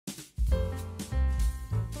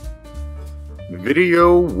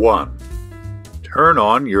Video 1. Turn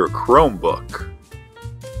on your Chromebook.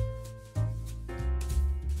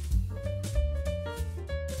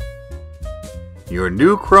 Your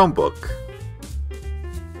new Chromebook.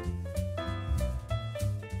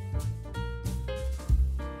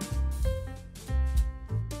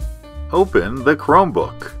 Open the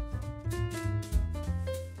Chromebook.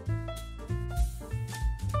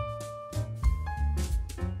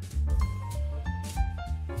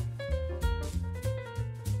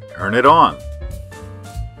 Turn it on.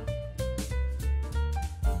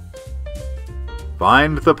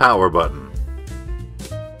 Find the power button.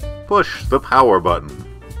 Push the power button.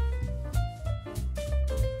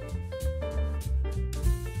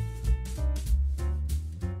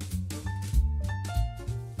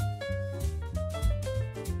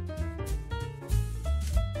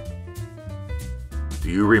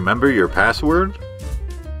 Do you remember your password?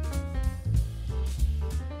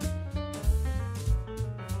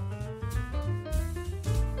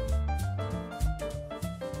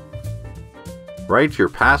 Write your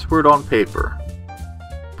password on paper.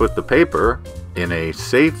 Put the paper in a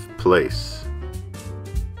safe place.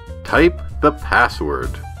 Type the password.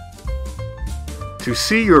 To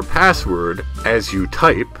see your password as you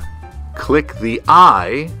type, click the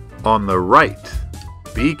I on the right.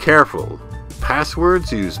 Be careful.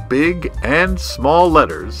 Passwords use big and small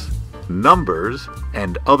letters, numbers,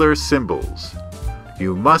 and other symbols.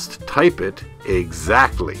 You must type it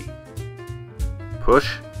exactly.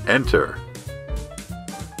 Push Enter.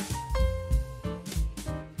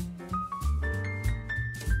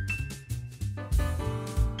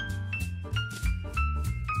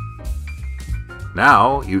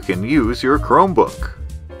 Now you can use your Chromebook.